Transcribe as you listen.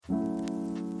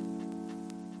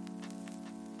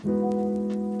Hello,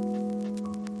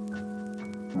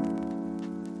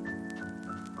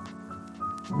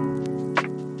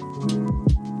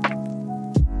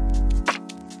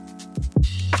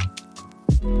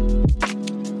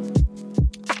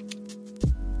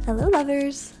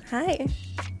 lovers. Hi,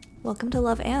 Welcome to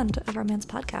Love and, a romance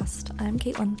podcast. I'm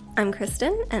Caitlin. I'm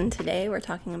Kristen, and today we're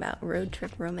talking about road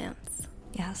trip romance.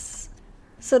 Yes.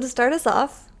 So to start us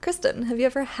off, Kristen, have you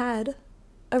ever had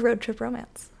a road trip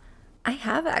romance? I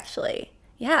have actually.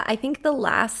 Yeah, I think the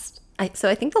last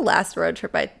road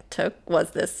trip I took was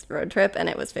this road trip, and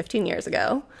it was 15 years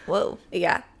ago. Whoa.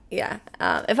 Yeah.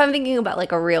 If I'm thinking about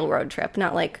like a real road trip,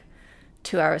 not like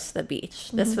 2 hours to the beach.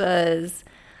 This was,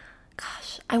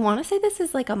 I want to say this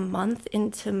is like a month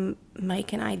into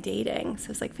Mike and I dating. So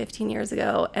it's like 15 years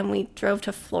ago, and we drove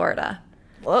to Florida.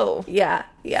 Whoa. Yeah.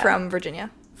 From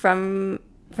Virginia. From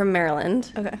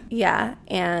Maryland. Okay. Yeah,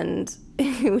 and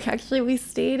we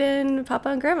stayed in Papa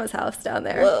and Grandma's house down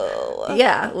there. Whoa.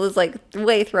 Yeah, it was like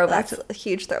way throwback. That's a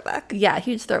huge throwback. Yeah,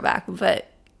 huge throwback.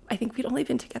 But I think we'd only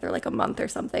been together like a month or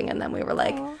something, and then we were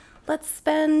like, let's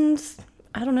spend,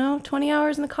 I don't know, 20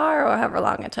 hours in the car or however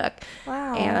long it took.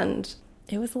 Wow. And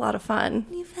it was a lot of fun.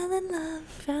 You fell in love.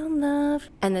 Found love.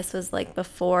 And this was like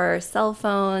before cell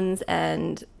phones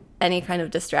and any kind of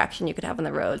distraction you could have on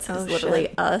the road. So it was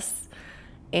literally us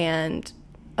and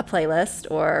a playlist,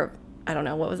 or I don't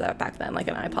know, what was that back then? Like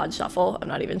an iPod shuffle? I'm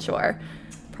not even sure.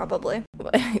 Probably.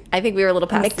 I think we were a little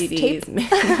past CDs. No,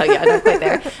 yeah, not quite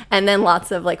there. And then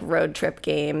lots of like road trip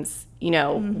games,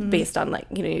 based on like,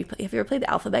 have you ever played the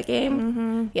alphabet game?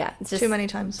 Mm-hmm. Yeah. It's just Too many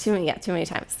times. Too many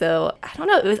times. So I don't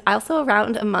know. It was also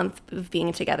around a month of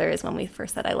being together is when we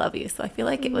first said I love you. So I feel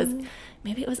like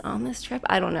maybe it was on this trip.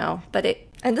 I don't know. But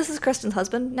And this is Kristen's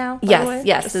husband now, by the way?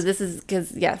 Yes. So this is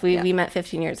because, we met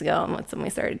 15 years ago, and that's when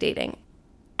we started dating.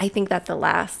 I think that's the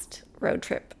last real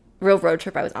road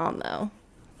trip I was on, though.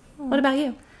 What about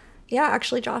you? Yeah,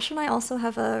 actually, Josh and I also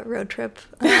have a road trip,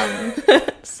 a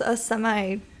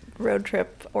semi-road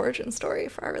trip origin story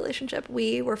for our relationship.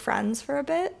 We were friends for a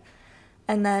bit,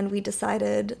 and then we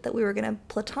decided that we were going to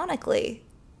platonically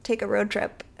take a road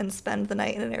trip and spend the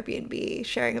night in an Airbnb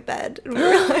sharing a bed. And we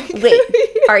were like, wait,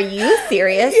 are you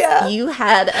serious? Yeah. You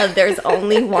had a there's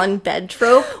only one bed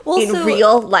trope in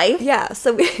real life? Yeah,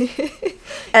 so we...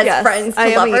 As friends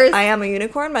to lovers? I am a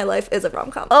unicorn. My life is a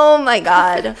rom-com. Oh my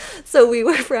God. So we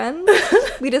were friends.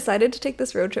 We decided to take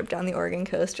this road trip down the Oregon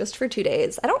coast just for 2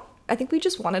 days. I think we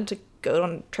just wanted to go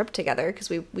on a trip together because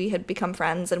we had become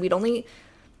friends, and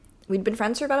we'd been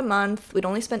friends for about a month. We'd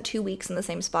only spent 2 weeks in the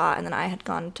same spot, and then I had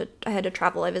to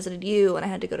travel. I visited you, and I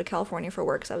had to go to California for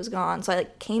work because I was gone. So I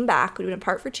came back. We'd been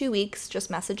apart for 2 weeks, just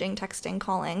messaging, texting,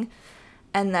 calling,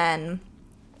 and then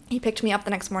he picked me up the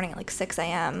next morning at 6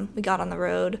 a.m. We got on the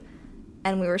road,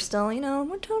 and we were still,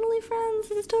 we're totally friends.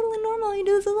 This is totally normal. You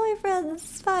do this with all your friends.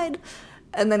 It's fine.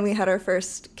 And then we had our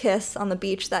first kiss on the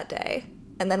beach that day.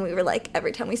 And then we were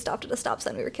every time we stopped at a stop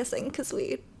sign, we were kissing because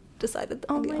we decided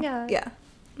that. Oh my God. Yeah.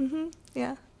 Mm-hmm.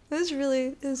 Yeah. It was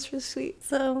really sweet.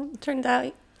 So it turned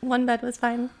out one bed was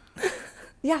fine.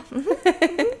 Yeah. Mm-hmm.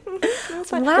 It was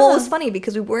fine. Wow. Well, it was funny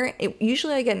because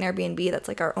usually I get an Airbnb that's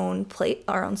our own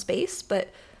our own space, but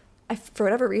for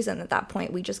whatever reason at that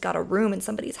point we just got a room in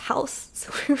somebody's house. So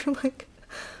we were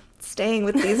staying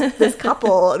with this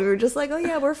couple, and we were just oh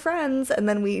yeah, we're friends, and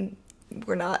then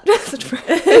we're not just friends.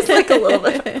 It's a little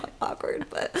bit awkward,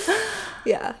 but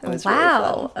yeah, it was really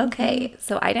fun. Okay.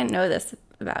 So I didn't know this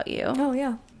about you. Oh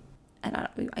yeah. And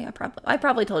I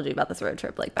probably told you about this road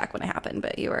trip back when it happened,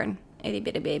 but you were an itty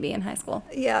bitty baby in high school.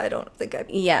 Yeah, I don't think I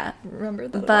remember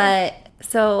that. But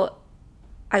so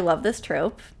I love this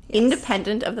trope. Yes.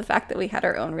 Independent of the fact that we had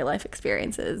our own real life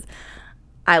experiences,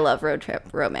 I love road trip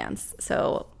romance.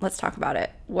 So let's talk about it.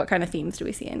 What kind of themes do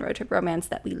we see in road trip romance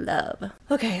that we love?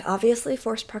 Okay, obviously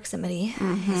forced proximity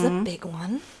is a big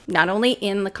one. Not only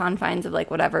in the confines of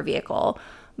whatever vehicle,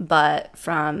 but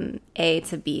from A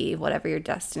to B, whatever your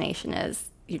destination is,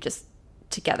 you're just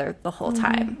together the whole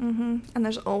time. Mm-hmm. And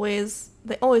they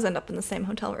always end up in the same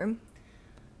hotel room.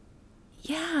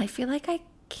 Yeah, I feel like I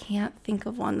can't think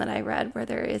of one that I read where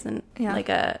there isn't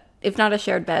if not a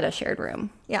shared bed, a shared room.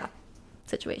 Yeah.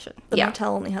 Situation. The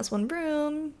motel only has one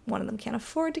room. One of them can't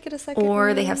afford to get a second room.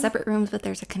 Or they have separate rooms, but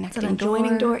there's a connecting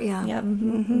adjoining door. Yeah. Yep.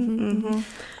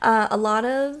 A lot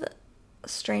of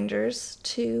strangers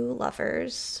to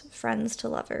lovers, friends to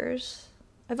lovers.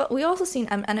 We also seen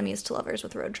enemies to lovers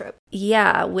with road trip.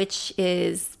 Yeah, which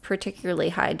is particularly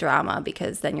high drama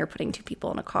because then you're putting two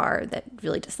people in a car that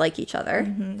really dislike each other.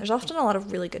 Mm-hmm. There's often a lot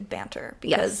of really good banter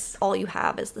because all you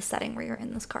have is the setting where you're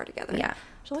in this car together. Yeah.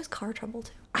 There's always car trouble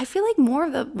too. I feel like more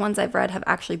of the ones I've read have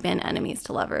actually been enemies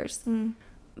to lovers.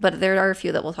 But there are a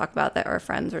few that we'll talk about that are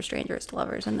friends or strangers to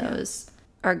lovers, and those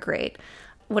are great.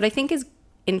 What I think is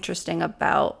interesting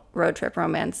about road trip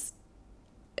romance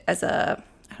as a,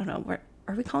 I don't know,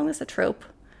 are we calling this a trope?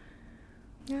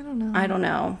 I don't know. I don't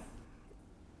know.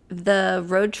 The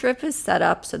road trip is set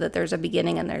up so that there's a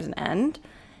beginning and there's an end.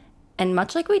 And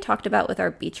much like we talked about with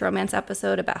our beach romance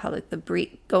episode about how like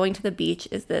going to the beach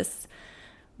is this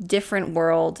different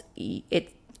world.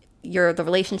 The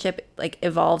relationship like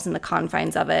evolves in the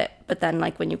confines of it, but then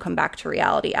like when you come back to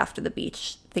reality after the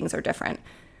beach, things are different.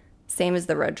 Same as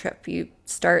the road trip. You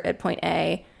start at point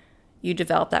A, you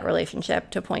develop that relationship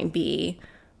to point B,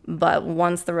 but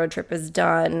once the road trip is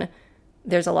done,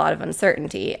 there's a lot of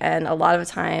uncertainty, and a lot of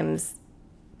times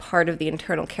part of the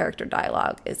internal character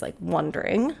dialogue is like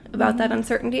wondering about that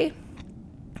uncertainty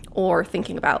or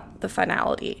thinking about the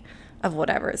finality of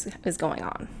whatever is going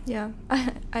on. Yeah.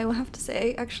 I will have to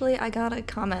say, actually, I got a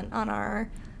comment on our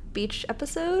beach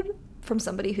episode from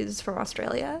somebody who's from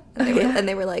Australia, and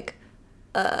they were like,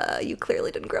 you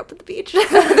clearly didn't grow up at the beach.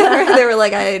 They were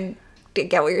like, I didn't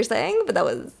get what you're saying, but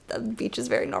the beach is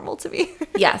very normal to me.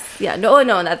 Yes. Yeah. No,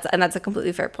 and that's a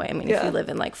completely fair point. I mean, if you live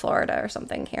in like Florida or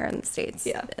something here in the States,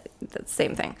 it's the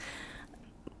same thing.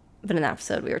 But in that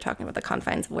episode, we were talking about the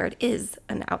confines of where it is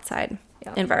an outside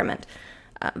environment.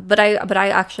 But I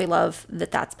actually love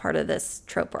that that's part of this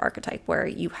trope or archetype where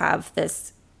you have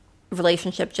this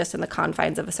relationship just in the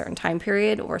confines of a certain time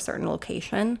period or a certain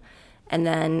location, and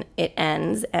then it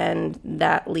ends, and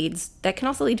that can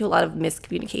also lead to a lot of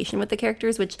miscommunication with the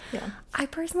characters, which I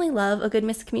personally love a good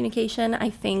miscommunication. I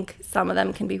think some of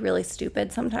them can be really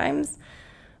stupid sometimes,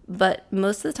 but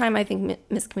most of the time I think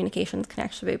miscommunications can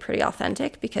actually be pretty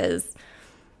authentic because,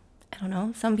 I don't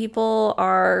know, some people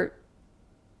are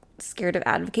scared of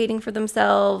advocating for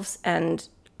themselves, and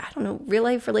I don't know, real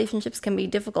life relationships can be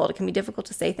difficult. It can be difficult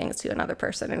to say things to another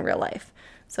person in real life.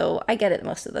 So I get it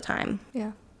most of the time.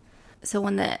 Yeah. So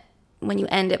when you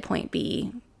end at point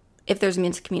B, if there's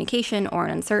miscommunication or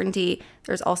an uncertainty,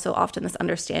 there's also often this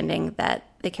understanding that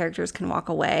the characters can walk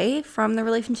away from the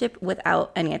relationship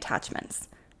without any attachments.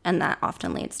 And that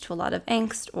often leads to a lot of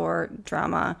angst or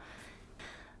drama.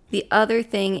 The other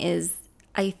thing is,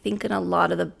 I think in a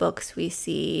lot of the books we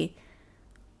see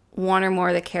one or more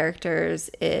of the characters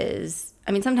is,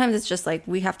 I mean, sometimes it's just like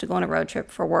we have to go on a road trip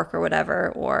for work or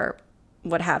whatever, or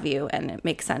what have you, and it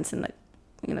makes sense in the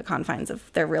confines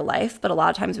of their real life. But a lot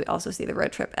of times we also see the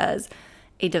road trip as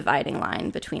a dividing line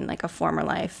between like a former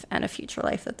life and a future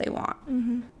life that they want.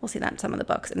 Mm-hmm. We'll see that in some of the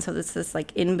books. And so this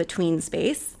like in between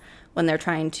space when they're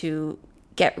trying to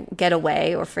get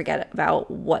away or forget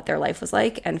about what their life was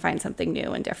like and find something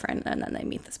new and different, and then they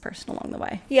meet this person along the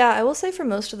way. Yeah, I will say for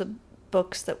most of the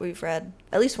books that we've read,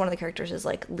 at least one of the characters is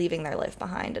like leaving their life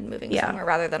behind and moving somewhere,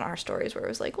 rather than our stories where it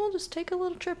was like, well, just take a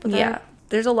little trip with her.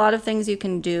 There's a lot of things you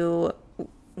can do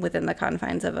within the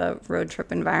confines of a road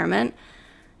trip environment,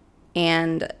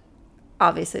 and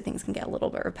obviously things can get a little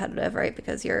bit repetitive, right?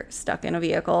 Because you're stuck in a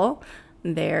vehicle.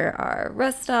 There are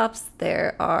rest stops,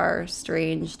 there are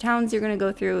strange towns you're going to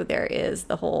go through, there is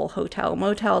the whole hotel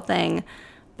motel thing,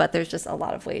 but there's just a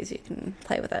lot of ways you can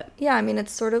play with it. Yeah, I mean,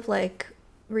 it's sort of like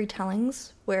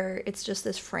retellings where it's just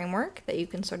this framework that you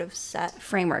can sort of set.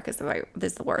 Framework is the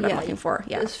word I'm looking for.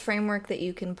 Yeah, this framework that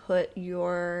you can put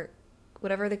your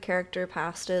whatever the character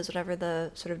past is, whatever the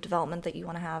sort of development that you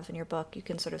want to have in your book, you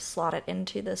can sort of slot it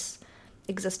into this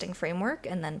existing framework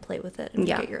and then play with it and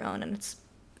make it your own. And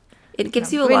it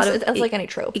gives you a lot of, it's like any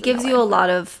trope. It gives you a lot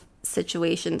of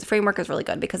situations. Framework is really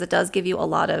good because it does give you a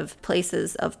lot of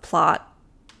places of plot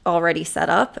already set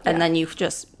up, and then you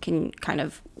just can kind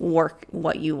of work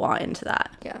what you want into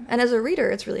that. Yeah, and as a reader,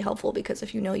 it's really helpful because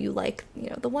if you like,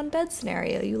 the one bed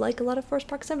scenario, you like a lot of forced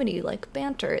proximity, you like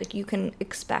banter, like you can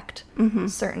expect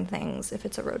certain things if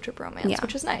it's a road trip romance,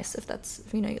 which is nice if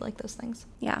you like those things.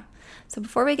 Yeah. So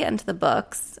before we get into the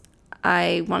books,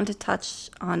 I wanted to touch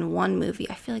on one movie.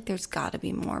 I feel like there's got to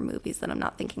be more movies that I'm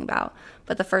not thinking about.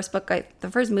 But the first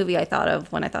movie I thought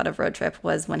of when I thought of road trip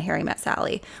was When Harry Met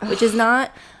Sally, which is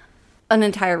not an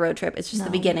entire road trip. It's just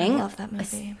the beginning. I love that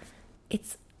movie.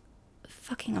 It's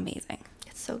fucking amazing.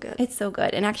 It's so good. It's so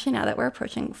good. And actually, now that we're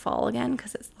approaching fall again,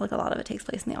 because it's like a lot of it takes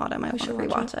place in the autumn, I want to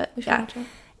rewatch it. We should watch it.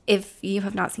 If you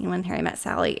have not seen When Harry Met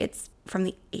Sally, it's from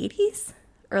the 80s,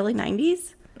 early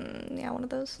 90s. Yeah, one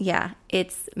of those. Yeah,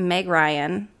 it's Meg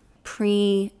Ryan,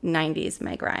 pre-90s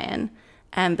Meg Ryan,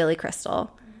 and Billy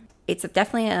Crystal. It's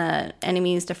definitely a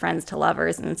enemies to friends to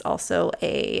lovers, and it's also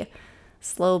a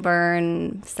slow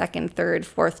burn, second, third,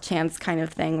 fourth chance kind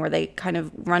of thing where they kind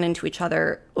of run into each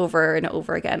other over and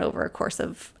over again over a course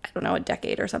of, I don't know, a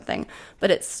decade or something.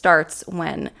 But it starts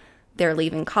when they're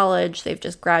leaving college. They've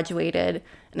just graduated.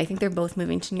 And I think they're both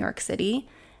moving to New York City.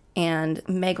 And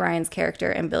Meg Ryan's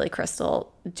character and Billy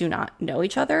Crystal do not know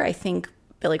each other. I think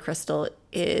Billy Crystal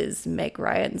is Meg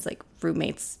Ryan's like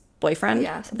roommate's boyfriend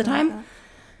at the time. Like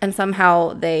and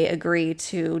somehow they agree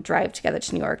to drive together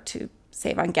to New York to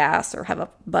save on gas or have a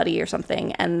buddy or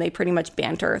something. And they pretty much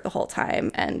banter the whole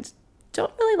time and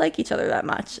don't really like each other that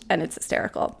much. And it's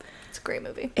hysterical. It's a great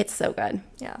movie. It's so good.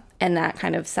 Yeah. And that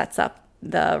kind of sets up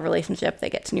the relationship. They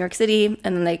get to New York City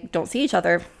and then they don't see each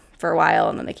other for a while.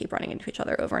 And then they keep running into each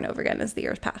other over and over again as the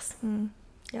years pass.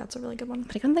 Yeah, it's a really good one.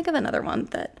 But I couldn't think of another one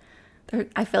that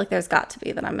I feel like there's got to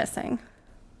be that I'm missing.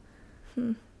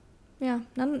 Yeah,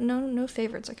 no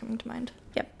favorites are coming to mind.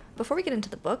 Yep. Before we get into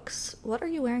the books, what are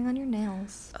you wearing on your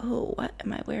nails? Oh, what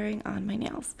am I wearing on my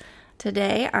nails?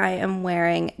 Today I am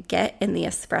wearing Get in the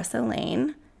Espresso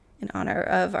Lane in honor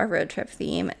of our road trip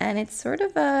theme. And it's sort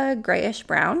of a grayish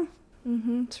brown.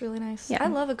 Mm-hmm. It's really nice. Yeah. I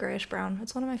love a grayish brown.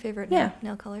 It's one of my favorite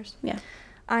nail colors. Yeah.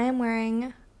 I am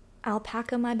wearing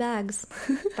Alpaca My Bags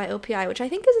by OPI, which I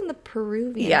think is in the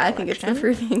Peruvian collection. I think it's the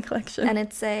Peruvian collection. And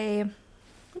it's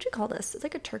what'd you call this? It's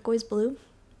like a turquoise blue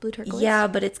turquoise. Yeah,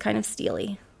 but it's kind of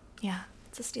steely. Yeah,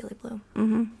 it's a steely blue.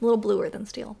 Mm-hmm. A little bluer than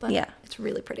steel, but yeah, it's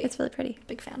really pretty. It's really pretty.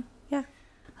 Big fan. Yeah.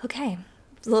 Okay,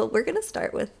 so we're going to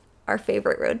start with our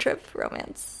favorite road trip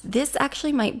romance. This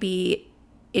actually might be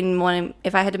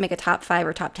if I had to make a top 5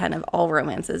 or top 10 of all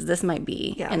romances, this might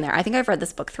be in there. I think I've read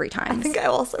this book 3 times. I think I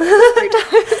also read this 3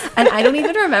 times. And I don't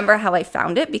even remember how I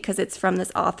found it because it's from this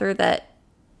author that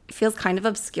feels kind of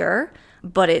obscure,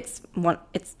 but it's one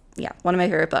of my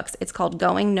favorite books. It's called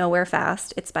Going Nowhere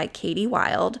Fast. It's by Katie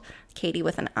Wilde, Katie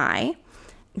with an I.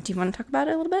 Do you want to talk about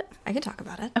it a little bit? I can talk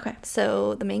about it. Okay.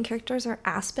 So the main characters are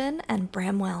Aspen and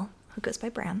Bramwell, who goes by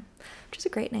Bram, which is a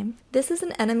great name. This is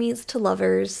an enemies to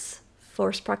lovers,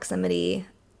 forced proximity.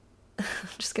 I'm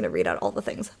just going to read out all the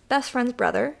things. Best friend's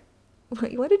brother.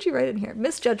 What did you write in here?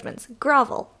 Misjudgments,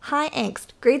 grovel, high angst,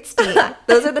 great steam.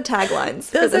 Those are the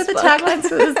taglines. Those are the taglines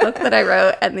for this book that I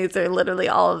wrote, and these are literally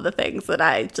all of the things that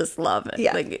I just love.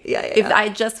 Yeah. If I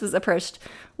just was approached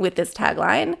with this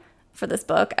tagline for this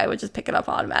book, I would just pick it up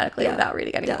automatically without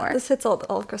reading anymore. Yeah, this hits all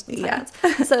of Kristen's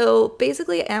taglines. So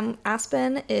basically,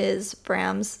 Aspen is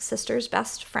Bram's sister's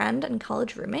best friend and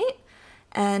college roommate,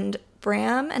 and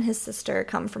Bram and his sister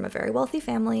come from a very wealthy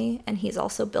family, and he's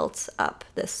also built up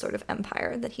this sort of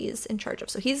empire that he's in charge of.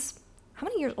 So how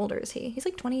many years older is he? He's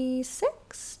like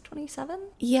 26, 27?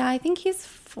 Yeah, I think he's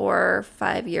 4 or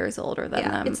 5 years older than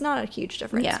them. It's not a huge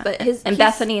difference. Yeah, but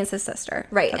Bethany is his sister.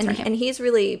 Right, and he's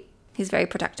very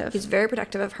protective. He's very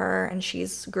protective of her, and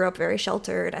she's grew up very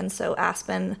sheltered, and so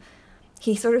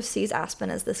he sort of sees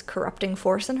Aspen as this corrupting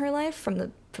force in her life from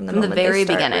the moment very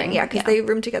they start beginning. Yeah, because they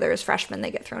room together as freshmen, they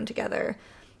get thrown together.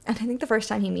 And I think the first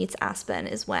time he meets Aspen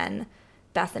is when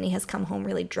Bethany has come home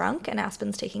really drunk and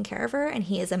Aspen's taking care of her, and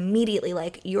he is immediately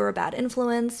like, you're a bad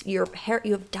influence, you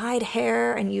have dyed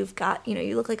hair, and you've got,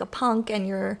 you look like a punk, and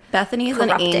you're Bethany is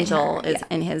an angel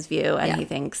in his view, and he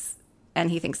thinks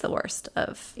the worst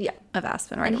of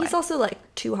Aspen right away. And he's also like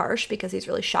too harsh because he's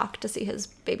really shocked to see his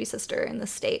baby sister in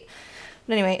this state.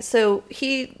 But anyway, so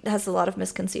he has a lot of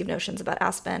misconceived notions about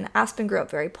Aspen. Aspen grew up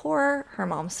very poor. Her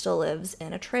mom still lives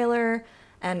in a trailer,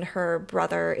 and her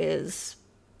brother is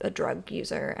a drug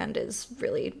user and is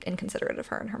really inconsiderate of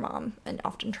her and her mom and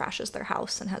often trashes their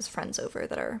house and has friends over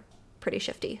that are pretty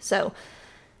shifty. So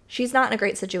she's not in a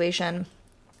great situation.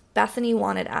 Bethany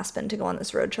wanted Aspen to go on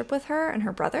this road trip with her and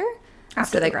her brother.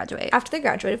 After they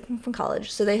graduated from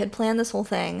college. So they had planned this whole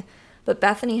thing, but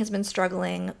Bethany has been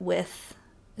struggling with,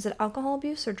 is it alcohol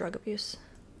abuse or drug abuse?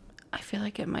 I feel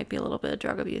like it might be a little bit of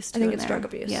drug abuse too. I think it's drug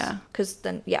abuse. Yeah.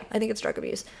 I think it's drug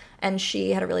abuse. And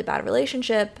she had a really bad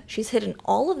relationship. She's hidden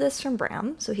all of this from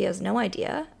Bram, so he has no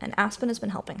idea, and Aspen has been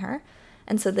helping her.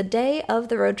 And so the day of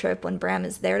the road trip, when Bram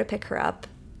is there to pick her up,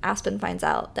 Aspen finds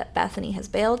out that Bethany has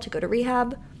bailed to go to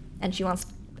rehab, and she wants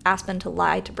Aspen to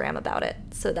lie to Bram about it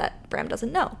so that Bram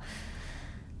doesn't know.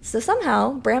 So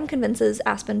somehow, Bram convinces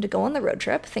Aspen to go on the road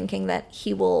trip, thinking that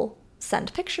he will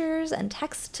send pictures and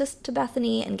text to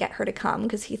Bethany and get her to come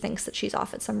because he thinks that she's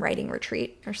off at some writing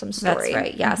retreat or some story. That's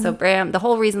right, yeah. Mm-hmm. So Bram, the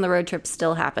whole reason the road trip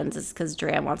still happens is because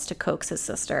Bram wants to coax his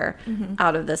sister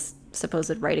out of this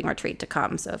supposed writing retreat to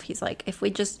come. So if he's like, if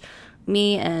we just,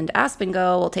 me and Aspen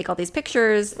go, we'll take all these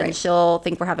pictures and she'll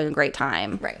think we're having a great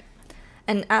time. Right.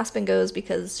 And Aspen goes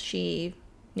because she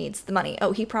needs the money.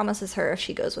 Oh, he promises her if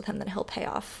she goes with him that he'll pay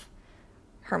off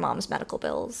her mom's medical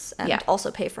bills and also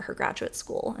pay for her graduate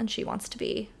school. And she wants to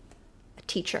be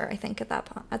teacher, I think, at that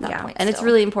point. And it's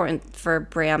really important for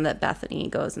Bram that Bethany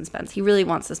goes and spends. He really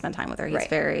wants to spend time with her. He's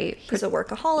He's a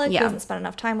workaholic. He doesn't spend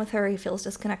enough time with her. He feels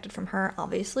disconnected from her.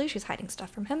 Obviously, she's hiding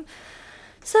stuff from him.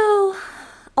 So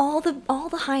all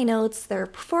the high notes, their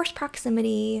forced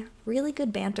proximity, really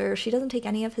good banter. She doesn't take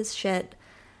any of his shit,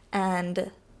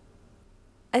 and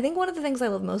I think one of the things I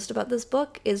love most about this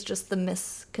book is just the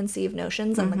misconceived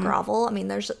notions and the grovel. I mean,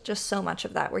 there's just so much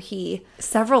of that where he...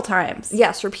 Several times.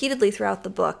 Yes, repeatedly throughout the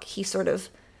book, he sort of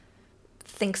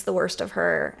thinks the worst of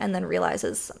her and then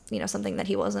realizes, something that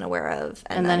he wasn't aware of.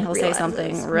 And then he'll say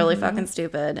something really fucking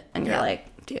stupid, and you're like,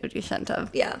 dude, you shouldn't have.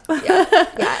 Yeah.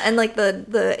 And, like,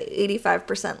 the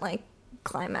 85%, like,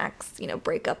 climax,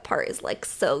 breakup part is, like,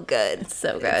 so good. It's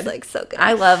so good. It's, like, so good.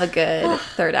 I love a good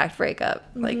third act breakup.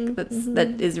 Like,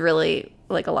 that is really,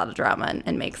 like, a lot of drama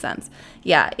and makes sense.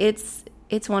 Yeah, it's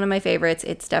one of my favorites.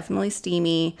 It's definitely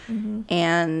steamy,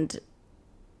 and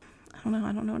I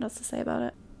don't know what else to say about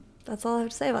it. That's all I have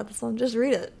to say about this one. Just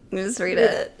read it. Just read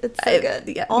it. It's so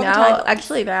good. Yeah. All the time.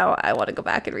 Actually, now I want to go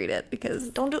back and read it because...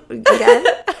 Don't do it again.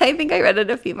 I think I read it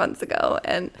a few months ago,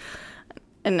 and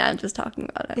now I'm just talking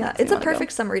about it. Yeah, it's a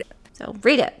perfect summary. So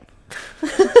read it.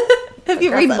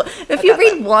 If you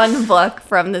read one book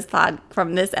from this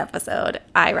episode,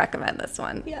 I recommend this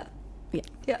one. Yeah.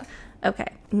 Okay,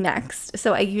 next.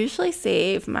 So I usually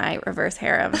save my reverse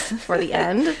harems for the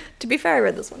end. To be fair, I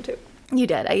read this one too. You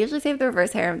did. I usually save the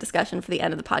reverse harem discussion for the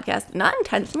end of the podcast. Not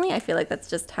intentionally. I feel like that's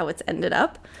just how it's ended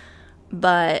up.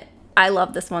 But I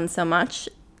love this one so much,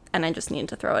 and I just needed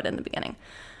to throw it in the beginning.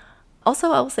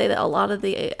 Also, I will say that a lot of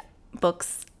the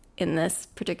books in this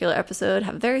particular episode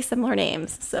have very similar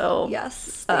names. So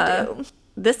yes, they do.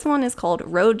 This one is called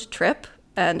Road Trip,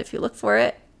 and if you look for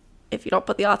it, if you don't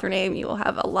put the author name, you will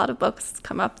have a lot of books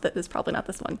come up that is probably not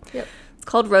this one. Yep. It's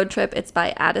called Road Trip. It's by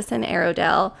Addison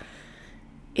Arrodell.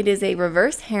 It is a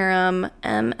reverse harem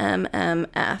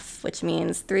MMMF, which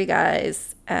means 3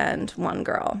 guys and 1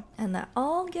 girl. And they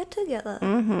all get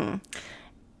together.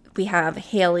 We have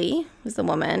Haley, who's the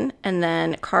woman, and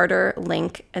then Carter,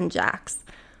 Link, and Jax.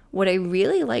 What I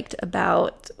really liked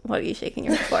about... What are you shaking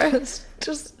your head for?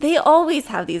 just They always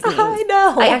have these names. I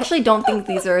know. I actually don't think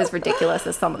these are as ridiculous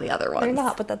as some of the other ones. They're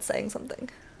not, but that's saying something.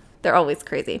 They're always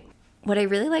crazy. What I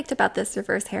really liked about this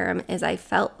reverse harem is I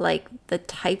felt like the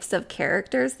types of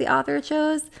characters the author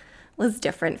chose was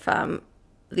different from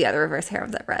the other reverse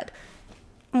harems I've read.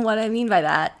 What I mean by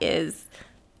that is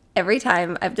every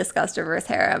time I've discussed a reverse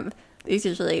harem, there's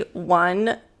usually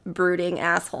one brooding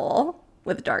asshole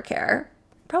with dark hair,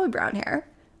 probably brown hair.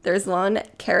 There's one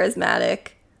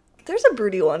charismatic. There's a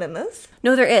broody one in this.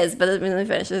 No, there is, but let me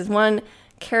finish. There's one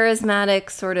charismatic,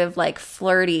 sort of like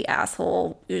flirty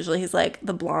asshole. Usually he's like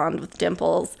the blonde with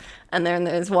dimples. And then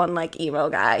there's one like emo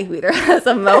guy who either has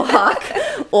a mohawk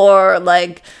or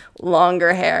like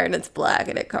longer hair and it's black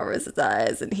and it covers his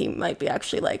eyes. And he might be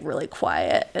actually like really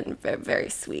quiet and very, very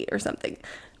sweet or something.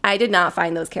 I did not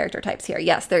find those character types here.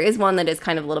 Yes, there is one that is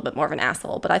kind of a little bit more of an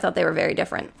asshole, but I thought they were very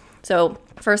different. So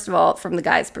first of all, from the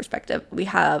guy's perspective, we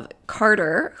have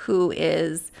Carter, who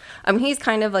is, he's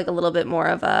kind of like a little bit more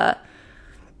of a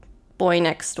boy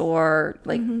next door,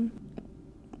 like,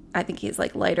 I think he's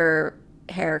like lighter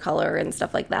hair color and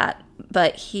stuff like that.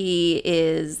 But he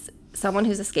is someone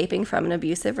who's escaping from an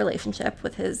abusive relationship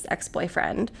with his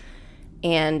ex-boyfriend.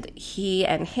 And he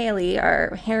and Haley,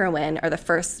 our heroine, are the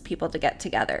first people to get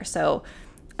together. So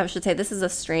I should say this is a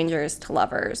strangers to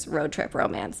lovers road trip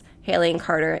romance. Haley and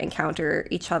Carter encounter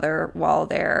each other while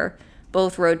they're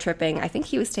both road tripping. I think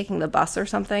he was taking the bus or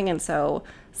something. And so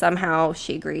somehow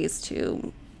she agrees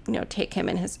to, take him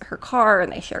in her car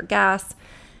and they share gas.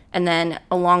 And then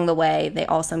along the way, they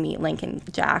also meet Link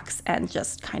and Jax and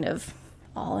just kind of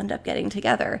all end up getting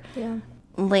together. Yeah.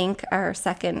 Link,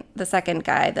 the second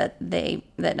guy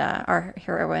that our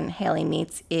heroine Haley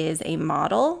meets, is a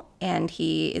model, and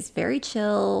he is very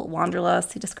chill,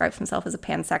 wanderlust. He describes himself as a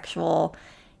pansexual.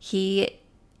 He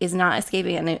is not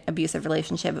escaping an abusive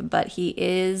relationship, but he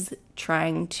is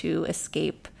trying to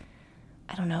escape,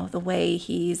 I don't know, the way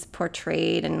he's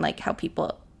portrayed and like how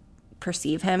people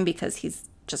perceive him, because he's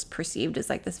just perceived as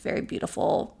like this very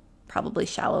beautiful, probably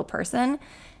shallow person.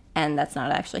 And that's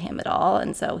not actually him at all.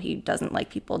 And so he doesn't like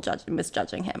people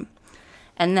misjudging him.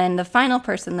 And then the final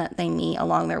person that they meet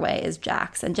along their way is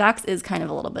Jax. And Jax is kind of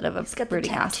a little bit of a broody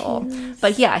asshole.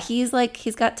 But yeah, he's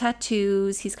got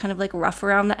tattoos. He's kind of like rough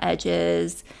around the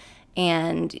edges.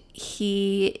 And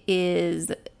he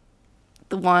is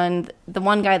the one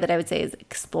guy that I would say is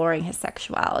exploring his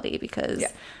sexuality, because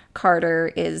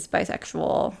Carter is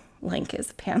bisexual, Link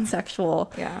is pansexual,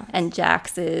 and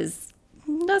Jax thinks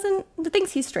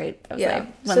he's straight, I would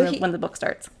say, when the book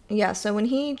starts. Yeah, so when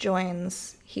he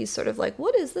joins, he's sort of like,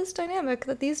 what is this dynamic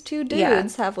that these two Yeah.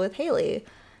 dudes have with Haley?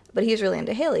 But he's really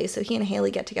into Haley, so he and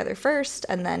Haley get together first,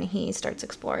 and then he starts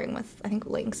exploring with, I think,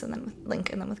 Link, and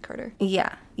then with Carter.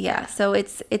 Yeah. So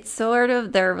it's sort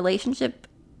of their relationship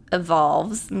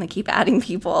evolves, and they keep adding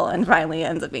people, and finally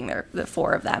ends up being the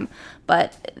four of them.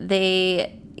 But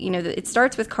they, it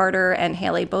starts with Carter and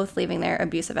Haley both leaving their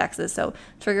abusive exes. So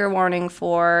trigger warning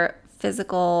for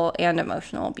physical and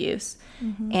emotional abuse.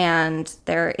 And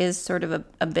there is sort of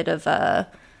a bit of a,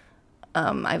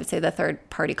 I would say the third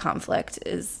party conflict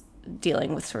is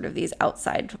dealing with sort of these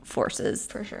outside forces.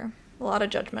 For sure. A lot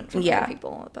of judgment from other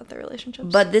people about their relationships.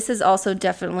 But this is also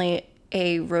definitely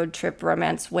a road trip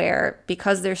romance where,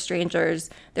 because they're strangers,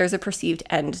 there's a perceived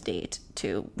end date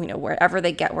to, wherever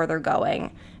they get where they're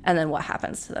going, and then what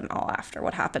happens to them all after,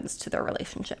 what happens to their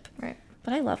relationship. Right.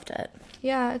 But I loved it.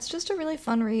 Yeah, it's just a really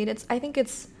fun read. I think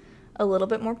it's a little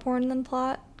bit more porn than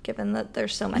plot, given that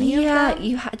there's so many of them.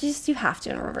 You have to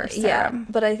in reverse. Yeah,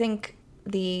 but I think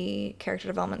the character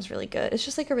development is really good. It's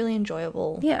just like a really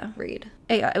enjoyable read.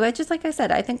 Yeah, just like I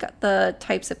said, I think the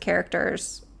types of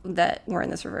characters that were in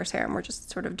this reverse harem were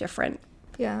just sort of different.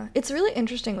 Yeah, it's really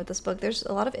interesting with this book. There's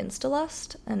a lot of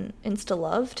insta-lust and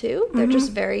insta-love, too. They're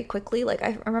just very quickly, like,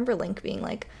 I remember Link being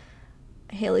like,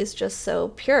 Haley's just so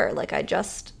pure. Like, they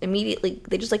just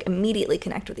immediately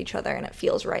connect with each other, and it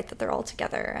feels right that they're all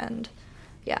together, and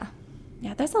yeah.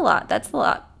 Yeah, that's a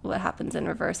lot what happens in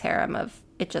reverse harem of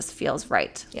it just feels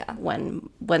right. Yeah. When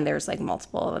there's like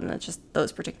multiple and it's just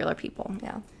those particular people.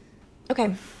 Yeah.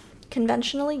 Okay.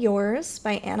 Conventionally Yours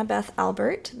by Annabeth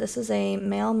Albert. This is a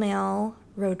male-male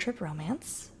road trip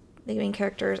romance. The main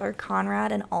characters are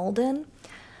Conrad and Alden.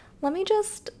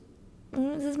 This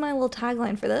is my little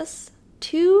tagline for this.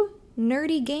 2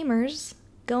 nerdy gamers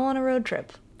go on a road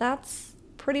trip. That's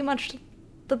pretty much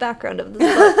the background of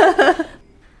this book.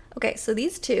 Okay, so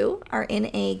these two are in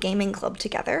a gaming club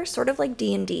together, sort of like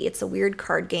D&D. It's a weird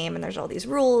card game, and there's all these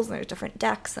rules, and there's different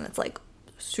decks, and it's like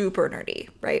super nerdy,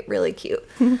 right? Really cute.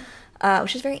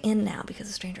 Which is very in now because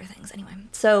of Stranger Things. Anyway,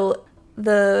 so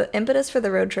the impetus for the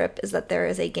road trip is that there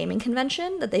is a gaming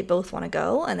convention that they both want to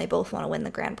go, and they both want to win the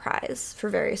grand prize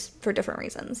for different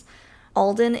reasons.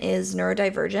 Alden is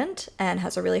neurodivergent and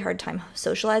has a really hard time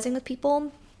socializing with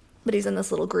people, but he's in this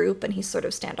little group, and he's sort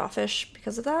of standoffish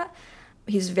because of that.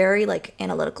 He's very, like,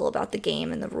 analytical about the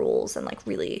game and the rules, and, like,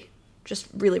 really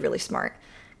smart.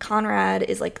 Conrad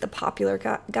is, like, the popular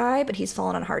guy, but he's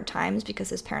fallen on hard times because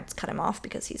his parents cut him off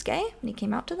because he's gay when he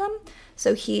came out to them.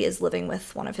 So he is living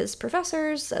with one of his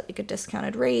professors at, like, a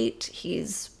discounted rate.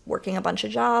 He's working a bunch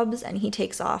of jobs, and he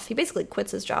takes off. He basically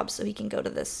quits his job so he can go to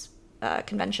this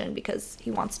convention because he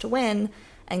wants to win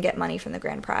and get money from the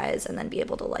grand prize and then be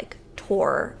able to, like,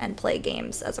 tour and play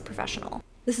games as a professional.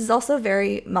 This is also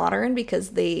very modern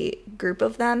because the group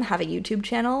of them have a YouTube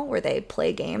channel where they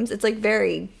play games. It's like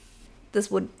this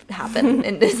would happen,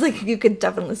 and it's like you could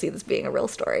definitely see this being a real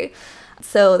story.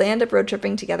 So they end up road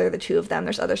tripping together, the two of them.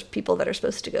 There's other people that are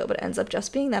supposed to go, but it ends up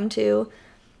just being them two.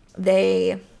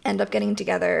 They end up getting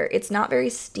together. It's not very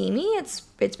steamy. It's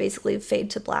basically fade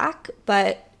to black,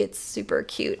 but it's super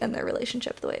cute, and their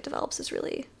relationship, the way it develops, is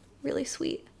really, really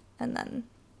sweet. And then,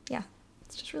 yeah,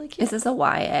 it's just really cute. Is this a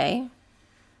YA?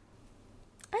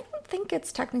 I don't think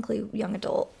it's technically young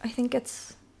adult. I think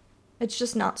it's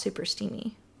just not super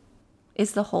steamy.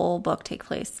 Is the whole book take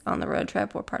place on the road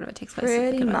trip, or part of it takes place at the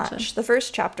Pretty convention? much. The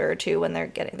first chapter or two when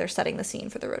they're setting the scene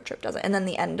for the road trip does it, and then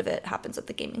the end of it happens at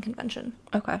the gaming convention.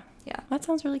 Okay. Yeah. That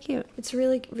sounds really cute. It's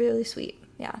really, really sweet.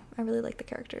 Yeah, I really like the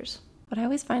characters. What I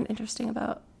always find interesting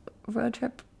about road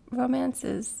trip romance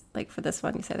is, like, for this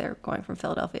one, you say they're going from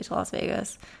Philadelphia to Las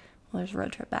Vegas. Well, there's a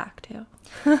road trip back, too.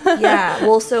 Yeah,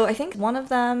 well, so I think one of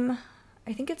them,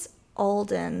 I think it's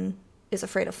Alden, is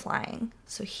afraid of flying,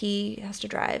 so he has to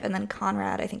drive, and then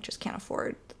Conrad, I think, just can't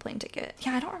afford the plane ticket.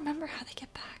 Yeah, I don't remember how they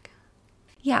get back.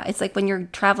 Yeah, it's like when you're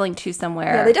traveling to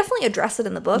somewhere. Yeah, they definitely address it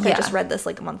in the book. Yeah. I just read this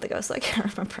like a month ago, so I can't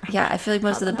remember. Yeah, I feel like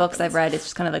most of the books I've read, it's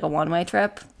just kind of like a one-way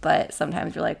trip, but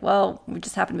sometimes you're like, well, we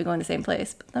just happen to be going the same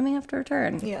place, but then we have to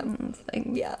return. Yeah. And it's like,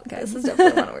 Yeah, okay. this is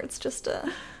definitely one where it's just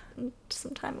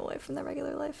some time away from their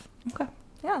regular life. Okay.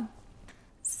 Yeah.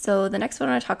 So the next one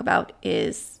I want to talk about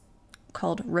is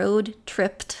called Road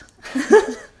Tripped.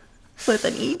 With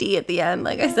an ED at the end.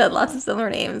 Like I said, lots of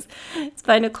similar names. It's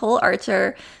by Nicole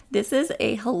Archer. This is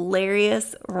a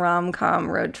hilarious rom-com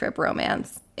road trip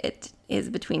romance. It is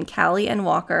between Callie and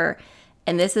Walker,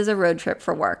 and this is a road trip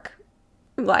for work.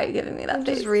 Why are you giving me that I'm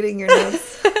face? just reading your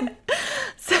notes.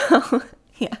 So,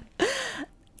 yeah.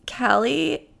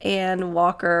 Callie and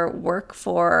Walker work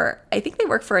for, I think they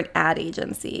work for an ad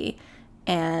agency,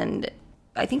 and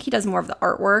I think he does more of the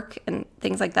artwork and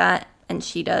things like that. And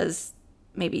she does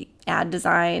maybe ad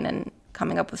design and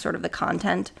coming up with sort of the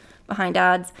content behind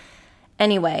ads.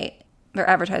 Anyway, their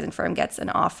advertising firm gets an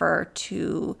offer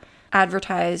to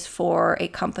advertise for a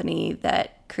company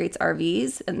that creates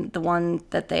RVs. And the one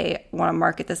that they want to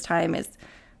market this time is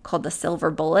called the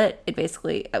Silver Bullet. It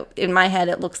basically, in my head,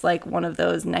 it looks like one of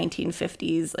those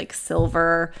 1950s like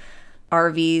silver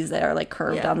RVs that are like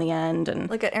curved on the end. And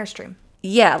like an Airstream.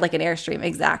 Yeah, like an Airstream,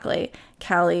 exactly.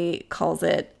 Callie calls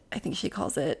it, I think she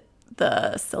calls it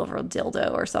the silver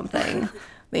dildo or something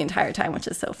the entire time, which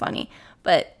is so funny.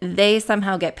 But they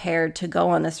somehow get paired to go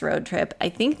on this road trip. I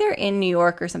think they're in New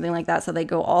York or something like that. So they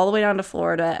go all the way down to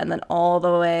Florida and then all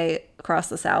the way across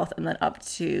the South and then up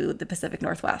to the Pacific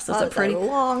Northwest. So it's a pretty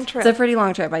long trip. It's a pretty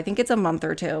long trip. I think it's a month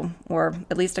or two, or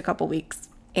at least a couple weeks.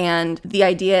 And the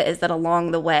idea is that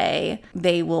along the way,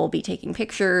 they will be taking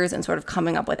pictures and sort of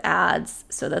coming up with ads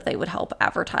so that they would help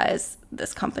advertise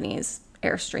this company's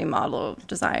Airstream model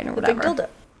design or whatever. The big dildo.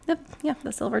 Yep. Yeah,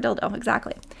 the silver dildo.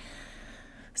 Exactly.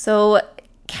 So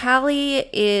Callie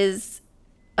is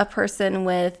a person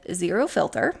with zero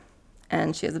filter,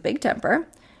 and she has a big temper.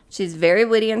 She's very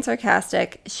witty and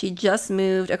sarcastic. She just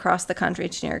moved across the country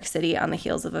to New York City on the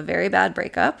heels of a very bad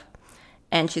breakup,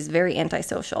 and she's very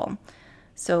antisocial.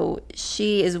 So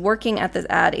she is working at this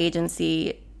ad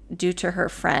agency due to her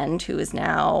friend who is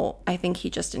now, I think he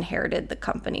just inherited the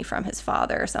company from his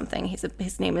father or something.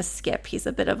 His name is Skip. He's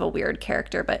a bit of a weird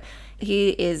character, but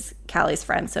he is Callie's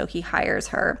friend, so he hires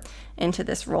her into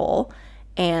this role.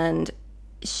 And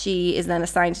she is then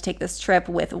assigned to take this trip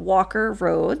with Walker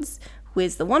Rhodes, who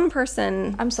is the one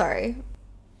person... I'm sorry.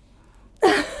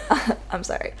 I'm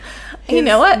sorry. You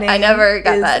know what? I never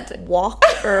got that.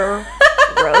 Walker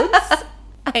Rhodes?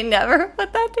 I never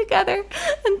put that together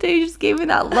until you just gave me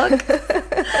that look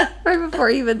right before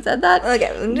you even said that.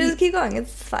 Okay, just keep going.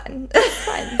 It's fine. It's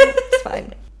fine. It's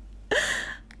fine.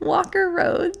 Walker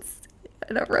Rhodes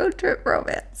and a road trip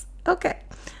romance. Okay.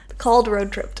 Called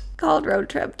Road Tripped. Called Road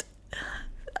Tripped.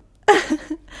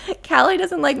 Callie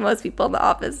doesn't like most people in the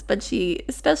office, but she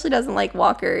especially doesn't like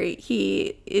Walker.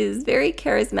 He is very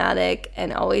charismatic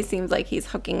and always seems like he's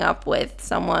hooking up with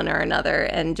someone or another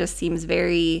and just seems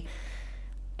very...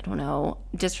 I don't know,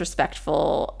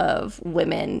 disrespectful of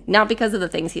women, not because of the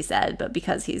things he said, but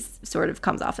because he's sort of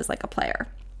comes off as like a player.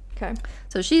 Okay.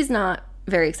 So she's not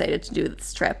very excited to do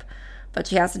this trip, but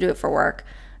she has to do it for work.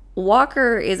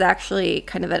 Walker is actually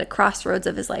kind of at a crossroads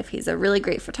of his life. He's a really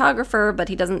great photographer, but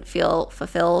he doesn't feel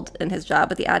fulfilled in his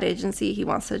job at the ad agency. He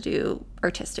wants to do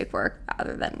artistic work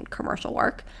rather than commercial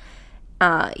work.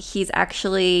 He's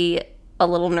actually a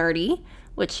little nerdy,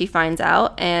 which she finds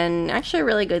out, and actually a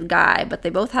really good guy, but they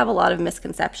both have a lot of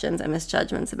misconceptions and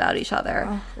misjudgments about each other.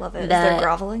 Oh, love it. Is there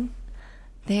groveling?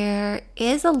 There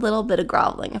is a little bit of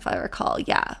groveling, if I recall,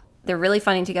 yeah. They're really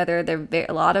funny together. They're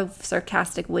a lot of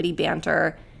sarcastic, witty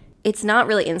banter. It's not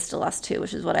really insta-lust, too,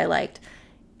 which is what I liked.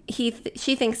 She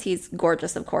thinks he's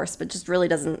gorgeous, of course, but just really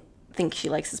doesn't think she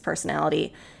likes his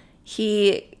personality.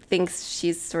 He thinks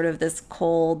she's sort of this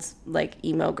cold, like,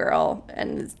 emo girl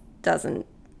and doesn't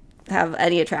have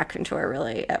any attraction to her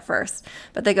really at first.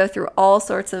 But they go through all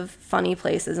sorts of funny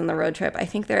places in the road trip. I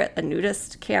think they're at a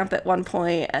nudist camp at one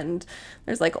point and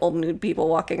there's like old nude people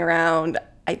walking around.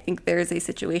 I think there's a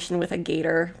situation with a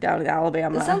gator down in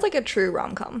Alabama. It sounds like a true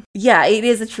rom-com. Yeah, it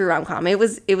is a true rom-com. It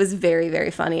was very,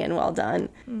 very funny and well done.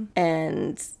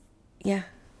 And yeah.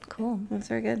 Cool. It was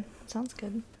very good. Sounds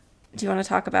good. Do you want to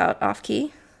talk about Off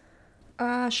Key?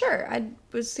 Sure. I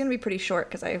was going to be pretty short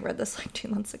because I read this like 2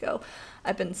 months ago.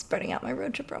 I've been spreading out my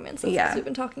road trip romances because we've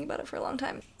been talking about it for a long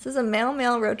time. This is a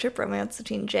male-male road trip romance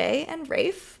between Jay and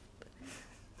Rafe.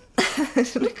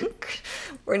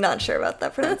 We're not sure about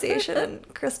that pronunciation,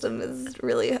 and Kristen is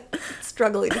really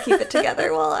struggling to keep it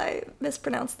together while I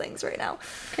mispronounce things right now.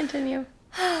 Continue.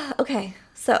 Okay,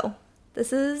 so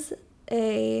this is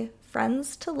a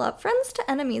friends to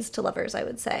enemies to lovers, I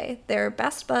would say. They're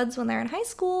best buds when they're in high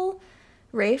school.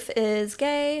 Rafe is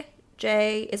gay.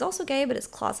 Jay is also gay, but is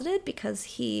closeted because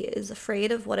he is afraid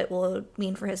of what it will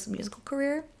mean for his musical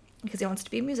career because he wants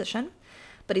to be a musician,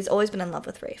 but he's always been in love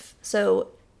with Rafe.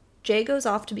 So Jay goes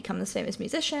off to become this famous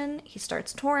musician. He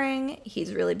starts touring.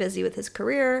 He's really busy with his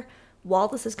career. While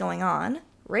this is going on,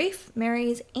 Rafe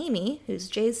marries Amy, who's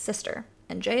Jay's sister.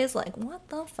 And Jay is like, what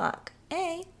the fuck?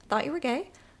 A, thought you were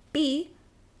gay. B,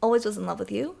 always was in love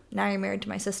with you. Now you're married to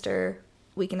my sister.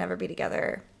 We can never be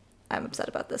together. I'm upset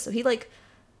about this. So he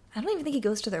I don't even think he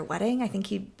goes to their wedding. I think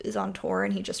he is on tour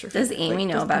and he just refuses. Does Amy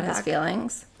know about his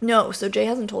feelings? No, so Jay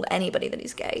hasn't told anybody that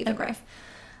he's gay, even Rafe.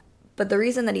 But the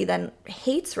reason that he then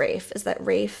hates Rafe is that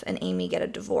Rafe and Amy get a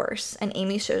divorce, and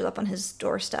Amy shows up on his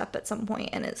doorstep at some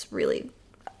point and is really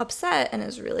upset and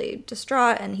is really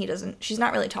distraught, and she's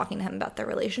not really talking to him about their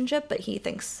relationship, but he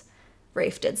thinks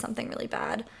Rafe did something really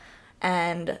bad.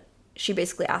 And she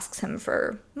basically asks him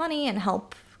for money and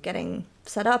help getting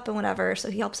set up and whatever,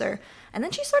 so he helps her. And then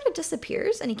she sort of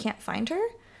disappears and he can't find her.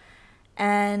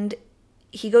 And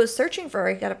he goes searching for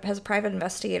her. He has a private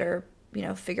investigator,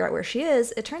 figure out where she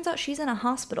is. It turns out she's in a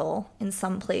hospital in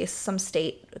some place, some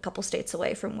state, a couple states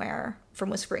away from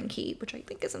Whispering Key, which I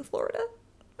think is in Florida.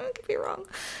 I could be wrong.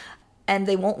 And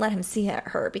they won't let him see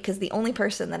her because the only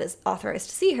person that is authorized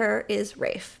to see her is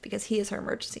Rafe, because he is her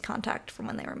emergency contact from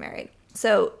when they were married.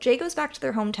 So Jay goes back to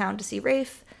their hometown to see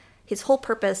Rafe. His whole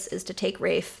purpose is to take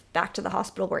Rafe back to the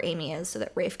hospital where Amy is so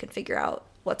that Rafe can figure out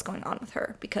what's going on with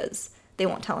her, because they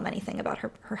won't tell him anything about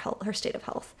her health, her state of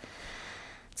health.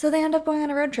 So they end up going on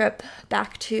a road trip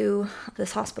back to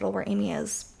this hospital where Amy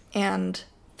is and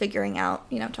figuring out,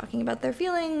 talking about their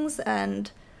feelings and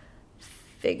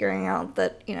figuring out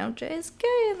that, Jay's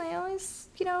gay and they always,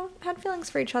 had feelings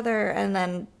for each other. And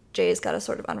then Jay's got to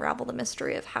sort of unravel the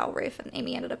mystery of how Rafe and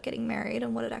Amy ended up getting married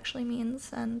and what it actually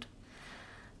means. And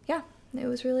yeah, it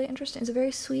was really interesting. It's a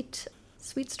very sweet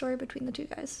story between the two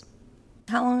guys.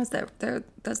 How long does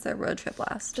their road trip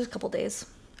last? Just a couple days.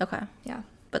 Okay. Yeah.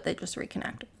 But they just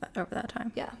reconnect over that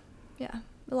time. Yeah.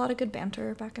 A lot of good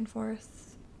banter back and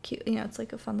forth. Cute. It's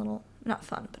like a fun little, not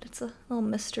fun, but it's a little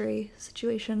mystery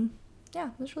situation. Yeah,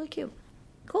 it was really cute.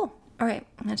 Cool. All right.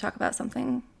 I'm going to talk about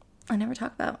something I never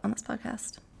talk about on this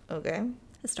podcast. Okay.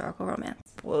 Historical romance.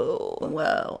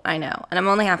 Whoa. I know. And I'm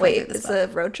only halfway through this book.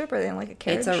 It's a road trip, or are they on like a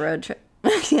carriage? It's a road trip.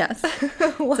 Yes.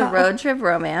 Wow. It's a road trip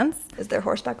romance. Is there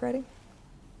horseback riding?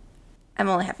 I'm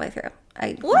only halfway through.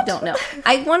 I What? don't know.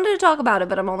 I wanted to talk about it,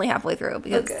 but I'm only halfway through.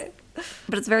 Okay.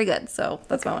 But it's very good, so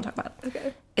that's what I want to talk about.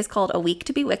 Okay. It's called A Week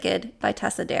to be Wicked by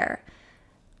Tessa Dare.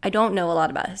 I don't know a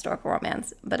lot about historical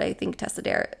romance, but I think Tessa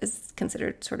Dare is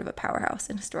considered sort of a powerhouse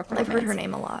in historical romance. I've heard her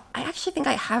name a lot. I actually think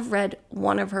I have read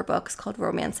one of her books called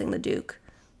Romancing the Duke,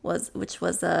 which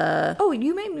was a... Oh,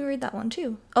 you made me read that one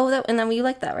too. Oh, and then you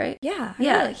liked that, right? Yeah.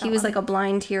 Yeah, he was like a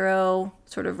blind hero,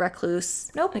 sort of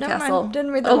recluse. Nope, in a never castle. mind.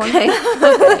 Didn't read that Okay.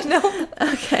 one. No.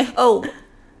 Okay. Oh,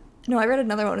 no, I read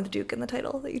another one with Duke in the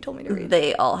title that you told me to read.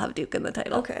 They all have Duke in the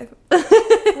title. Okay.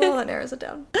 Well, that narrows it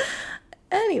down.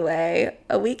 Anyway,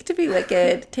 A Week to be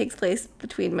Wicked takes place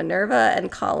between Minerva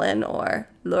and Colin, or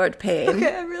Lord Payne.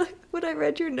 Okay, when I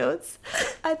read your notes,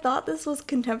 I thought this was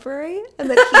contemporary, and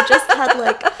that he just had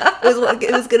like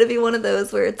it was gonna be one of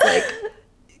those where it's like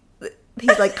he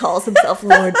like calls himself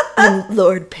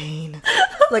Lord Payne.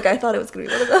 Like I thought it was gonna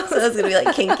be one of those. So it's gonna be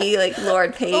like kinky, like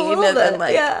Lord Payne, and then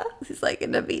like he's like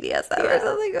into BDSM or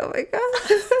something. Oh my god!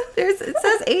 It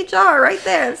says HR right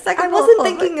there. I wasn't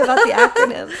thinking about the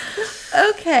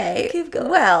acronym. Okay. Keep going.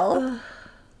 Well,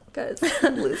 guys,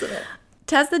 I'm losing it.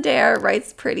 Tessa Dare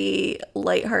writes pretty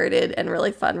lighthearted and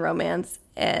really fun romance,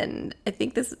 and I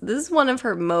think this is one of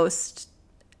her most.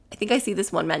 I think I see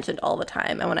this one mentioned all the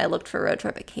time, and when I looked for Road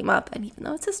Trip, it came up, and even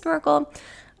though it's historical,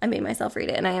 I made myself read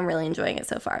it, and I am really enjoying it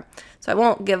so far. So I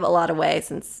won't give a lot away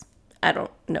since I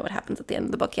don't know what happens at the end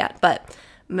of the book yet, but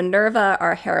Minerva,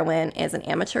 our heroine, is an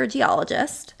amateur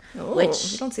geologist. Oh,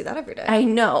 which you don't see that every day. I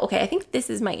know. Okay, I think this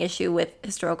is my issue with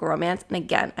historical romance, and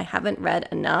again, I haven't read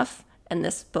enough, and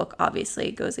this book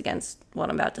obviously goes against what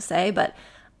I'm about to say, but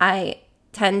I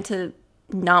tend to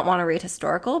not want to read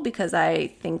historical because I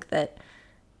think that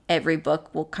every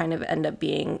book will kind of end up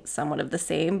being somewhat of the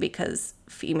same because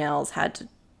females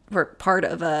were part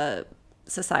of a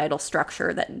societal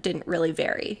structure that didn't really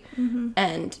vary. Mm-hmm.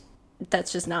 And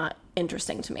that's just not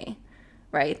interesting to me,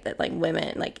 right? That like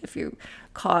women, like if you're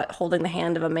caught holding the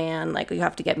hand of a man, like you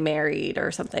have to get married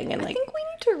or something. And like, I think we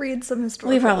need to read some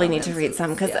historical We probably romances. need to read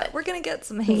some because we're going to get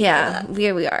some hate yeah, for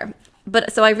that. we are.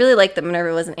 But so I really like that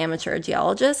Minerva was an amateur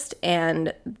geologist,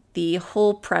 and the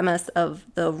whole premise of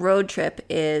the road trip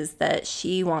is that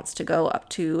she wants to go up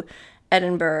to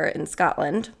Edinburgh in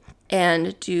Scotland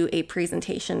and do a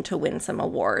presentation to win some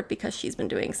award because she's been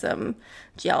doing some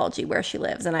geology where she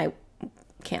lives. And I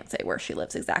can't say where she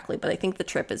lives exactly, but I think the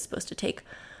trip is supposed to take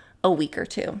a week or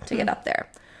two to get up there.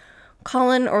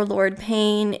 Colin, or Lord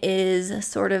Payne, is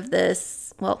sort of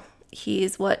this, well,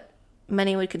 he's what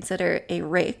many would consider a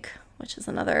rake, which is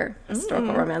another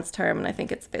historical romance term, and I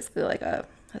think it's basically like a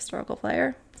historical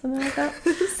player, something like that.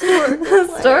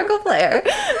 Historical player.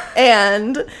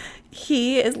 And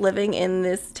he is living in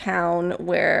this town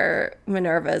where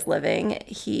Minerva is living.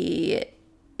 He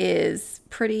is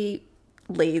pretty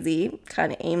lazy,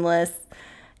 kind of aimless,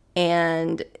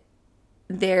 and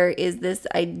there is this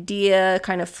idea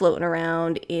kind of floating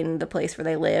around in the place where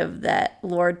they live that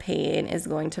Lord Payne is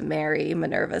going to marry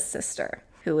Minerva's sister,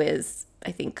 who is,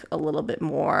 I think, a little bit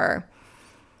more,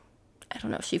 I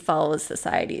don't know, she follows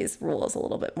society's rules a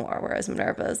little bit more, whereas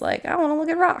Minerva is like, I want to look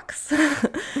at rocks.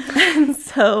 And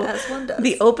so As one does.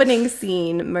 the opening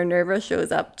scene, Minerva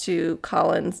shows up to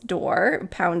Colin's door,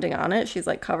 pounding on it. She's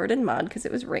like covered in mud because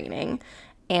it was raining,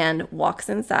 and walks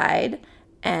inside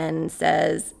and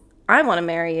says, I want to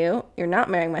marry you. You're not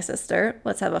marrying my sister.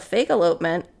 Let's have a fake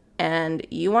elopement. And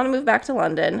you want to move back to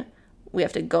London. We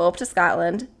have to go up to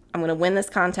Scotland. I'm going to win this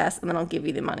contest, and then I'll give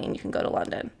you the money and you can go to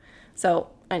London. So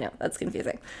I know that's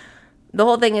confusing. The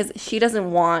whole thing is she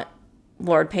doesn't want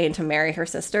Lord Payne to marry her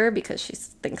sister because she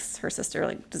thinks her sister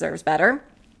like deserves better.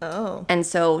 Oh. And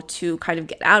so to kind of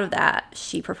get out of that,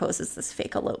 she proposes this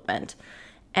fake elopement.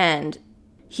 And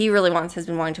he really has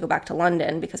been wanting to go back to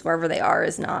London because wherever they are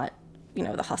is not, you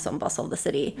know, the hustle and bustle of the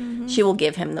city. Mm-hmm. She will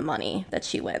give him the money that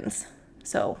she wins.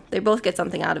 So they both get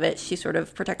something out of it. She sort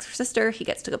of protects her sister. He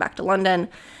gets to go back to London.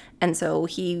 And so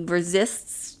he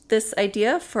resists this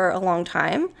idea for a long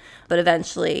time, but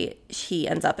eventually he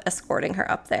ends up escorting her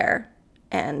up there,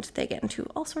 and they get into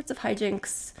all sorts of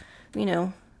hijinks, you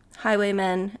know,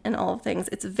 highwaymen and all of things.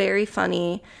 It's very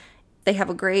funny. They have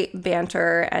a great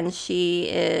banter, and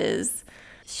she's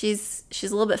a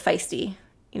little bit feisty.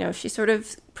 You know, she's sort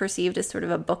of perceived as sort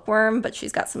of a bookworm, but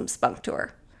she's got some spunk to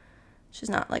her. She's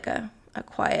not like a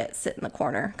quiet, sit in the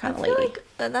corner kind of lady. I feel like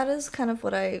that is kind of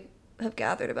what I have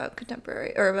gathered about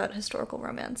contemporary, or about historical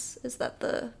romance, is that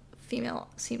the female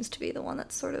seems to be the one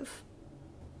that's sort of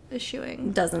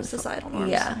eschewing societal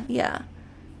norms. Yeah,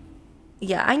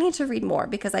 I need to read more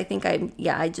because I think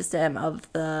I just am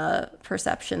of the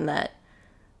perception that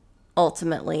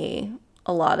ultimately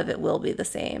a lot of it will be the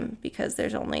same because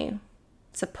there's only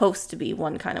supposed to be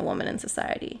one kind of woman in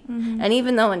society. Mm-hmm. And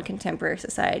even though in contemporary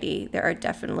society there are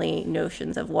definitely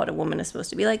notions of what a woman is supposed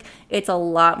to be like, it's a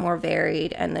lot more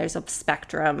varied, and there's a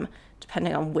spectrum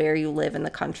depending on where you live in the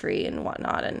country and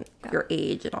whatnot, and your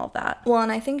age and all of that. Well,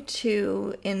 and I think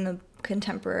too in the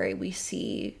contemporary we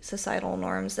see societal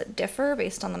norms that differ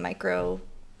based on the micro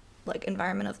like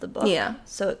environment of the book. Yeah.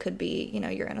 So it could be, you know,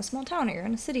 you're in a small town, or you're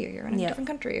in a city, or you're in a different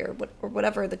country, or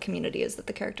whatever the community is that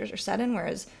the characters are set in,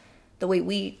 whereas the way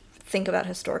we think about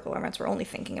historical romance, we're only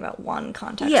thinking about one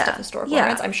context of historical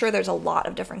romance. I'm sure there's a lot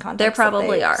of different contexts there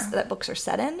probably that books are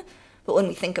set in, but when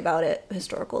we think about it,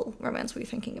 historical romance, we're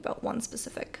thinking about one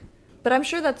specific. But I'm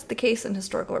sure that's the case in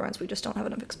historical romance. We just don't have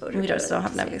enough exposure. We just don't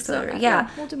have enough exposure.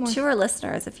 We'll do more. To our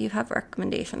listeners, if you have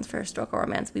recommendations for historical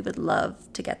romance, we would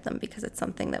love to get them because it's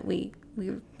something that we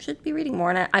should be reading more.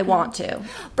 And I want to.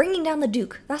 Bringing Down the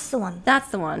Duke. That's the one.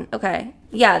 That's the one. Okay.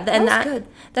 Yeah. And that was good.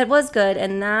 That was good.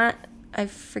 And that, I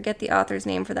forget the author's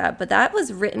name for that, but that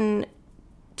was written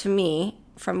to me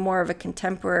from more of a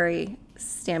contemporary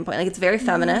standpoint. Like, it's very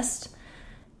feminist.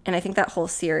 And I think that whole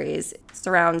series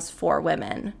surrounds 4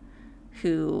 women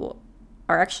who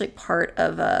are actually part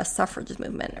of a suffrage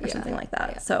movement or something like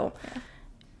that. So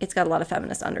it's got a lot of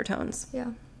feminist undertones.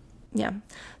 Yeah.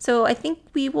 So I think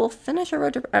we will finish our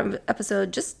road trip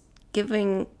episode just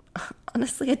giving,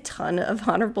 honestly, a ton of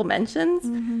honorable mentions.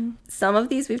 Mm-hmm. Some of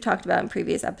these we've talked about in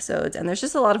previous episodes, and there's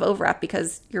just a lot of overlap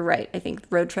because you're right. I think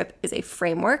road trip is a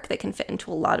framework that can fit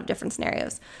into a lot of different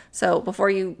scenarios. So before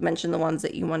you mention the ones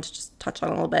that you want to just touch on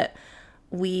a little bit,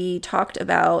 we talked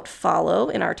about Follow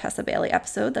in our Tessa Bailey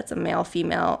episode. That's a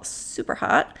male-female, super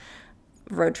hot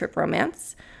road trip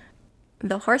romance.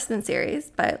 The Horseman series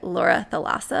by Laura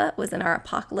Thalassa was in our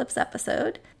Apocalypse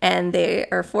episode. And they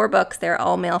are 4 books. They're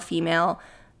all male-female.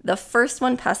 The first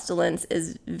one, Pestilence,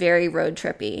 is very road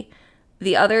trippy.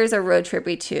 The others are road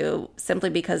trippy too, simply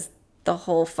because the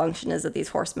whole function is that these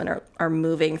horsemen are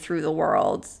moving through the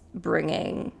world,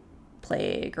 bringing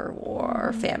plague or war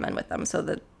or famine with them. So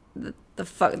that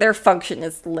their function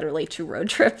is literally to road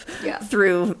trip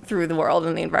through the world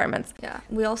and the environments. Yeah.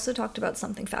 We also talked about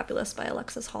Something Fabulous by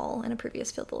Alexis Hall in a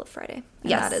previous Fieldful of Friday.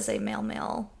 And that is a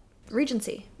male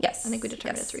Regency. Yes. I think we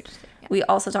determined it's Regency. Yeah. We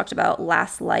also talked about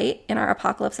Last Light in our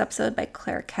Apocalypse episode by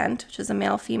Claire Kent, which is a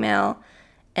male-female.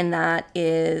 And that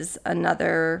is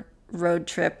another road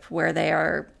trip where they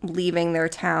are leaving their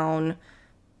town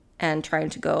and trying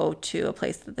to go to a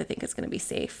place that they think is going to be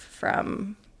safe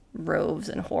from roves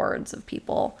and hordes of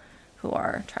people who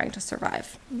are trying to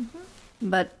survive. Mm-hmm.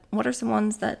 But what are some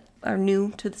ones that are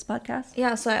new to this podcast?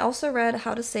 Yeah, so I also read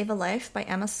How to Save a Life by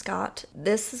Emma Scott.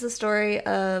 This is a story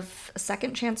of a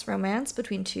second chance romance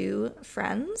between 2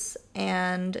 friends,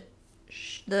 and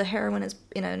the heroine is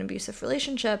in an abusive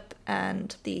relationship,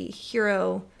 and the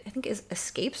hero, I think,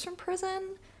 escapes from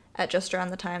prison at just around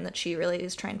the time that she really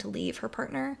is trying to leave her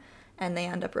partner, and they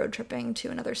end up road tripping to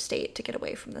another state to get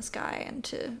away from this guy and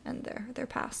their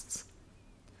pasts.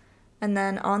 And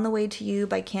then On the Way to You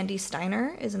by Candy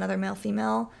Steiner is another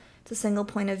male-female. It's a single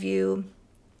point of view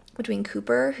between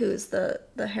Cooper, who's the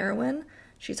heroine.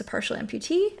 She's a partial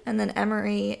amputee, and then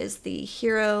Emery is the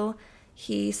hero.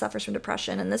 He suffers from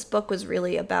depression, and this book was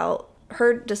really about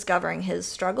her discovering his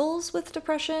struggles with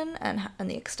depression and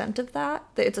the extent of that.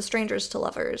 It's a strangers to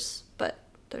lovers, but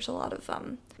there's a lot of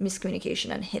miscommunication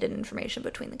and hidden information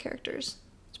between the characters.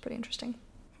 It's pretty interesting.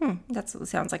 That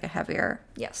sounds like a heavier,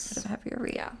 Yes. bit of a heavier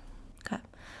read. Yeah. Okay.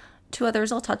 2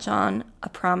 others I'll touch on. A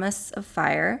Promise of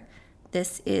Fire.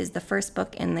 This is the first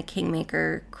book in the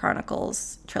Kingmaker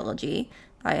Chronicles trilogy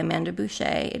by Amanda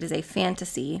Boucher. It is a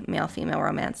fantasy male-female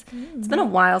romance. It's been a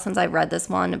while since I've read this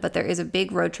one, but there is a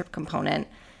big road trip component.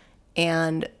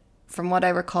 And from what I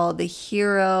recall, the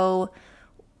hero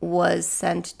was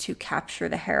sent to capture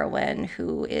the heroine,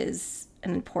 who is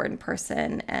an important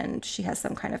person, and she has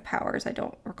some kind of powers. I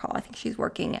don't recall. I think she's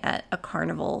working at a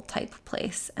carnival type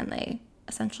place, and they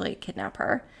essentially kidnap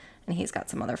her, and he's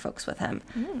got some other folks with him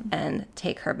and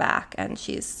take her back, and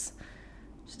she's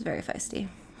very feisty.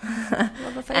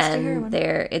 Love a feisty And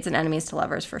heroine. it's an enemies to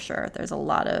lovers for sure. There's a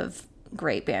lot of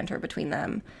great banter between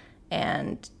them,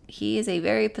 and he is a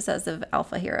very possessive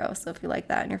alpha hero. So if you like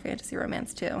that in your fantasy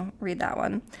romance too, read that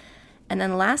one. And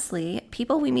then lastly,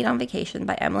 People We Meet on Vacation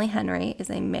by Emily Henry is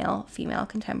a male-female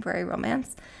contemporary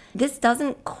romance. This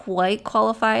doesn't quite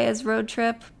qualify as road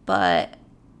trip, but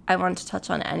I wanted to touch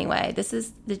on it anyway.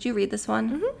 Did you read this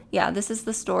one? Mm-hmm. Yeah, this is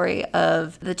the story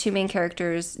of the 2 main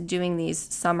characters doing these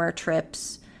summer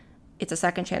trips. It's a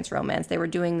second chance romance. They were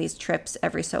doing these trips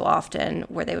every so often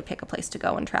where they would pick a place to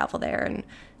go and travel there. And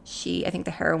I think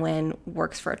the heroine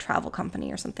works for a travel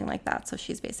company or something like that. So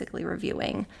she's basically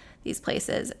reviewing these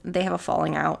places. They have a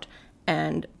falling out.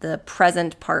 And the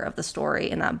present part of the story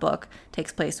in that book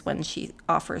takes place when she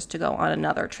offers to go on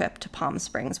another trip to Palm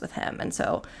Springs with him. And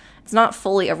so it's not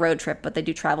fully a road trip, but they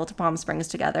do travel to Palm Springs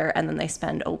together. And then they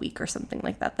spend a week or something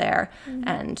like that there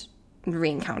and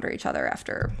re-encounter each other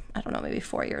after, I don't know, maybe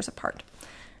 4 years apart.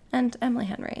 And Emily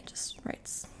Henry just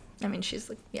writes. I mean, she's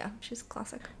a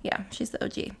classic. Yeah, she's the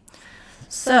OG.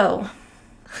 So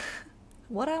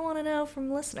what I want to know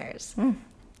from listeners,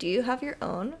 do you have your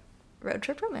own road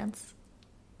trip romance?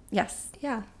 Yes.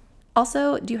 Yeah.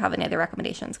 Also, do you have any other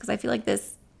recommendations? Because I feel like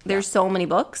there's so many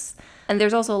books, and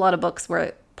there's also a lot of books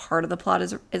where part of the plot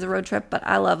is a road trip, but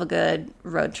I love a good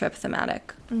road trip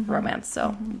thematic romance,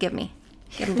 so give them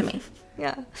to me.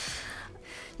 Yeah.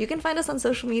 You can find us on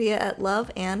social media at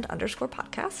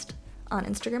love_and_podcast on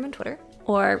Instagram and Twitter.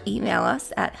 Or email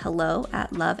us at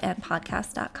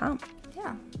hello@loveandpodcast.com.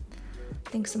 Yeah.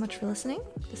 Thanks so much for listening.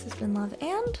 This has been Love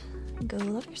and go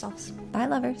love yourselves. Bye,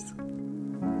 lovers.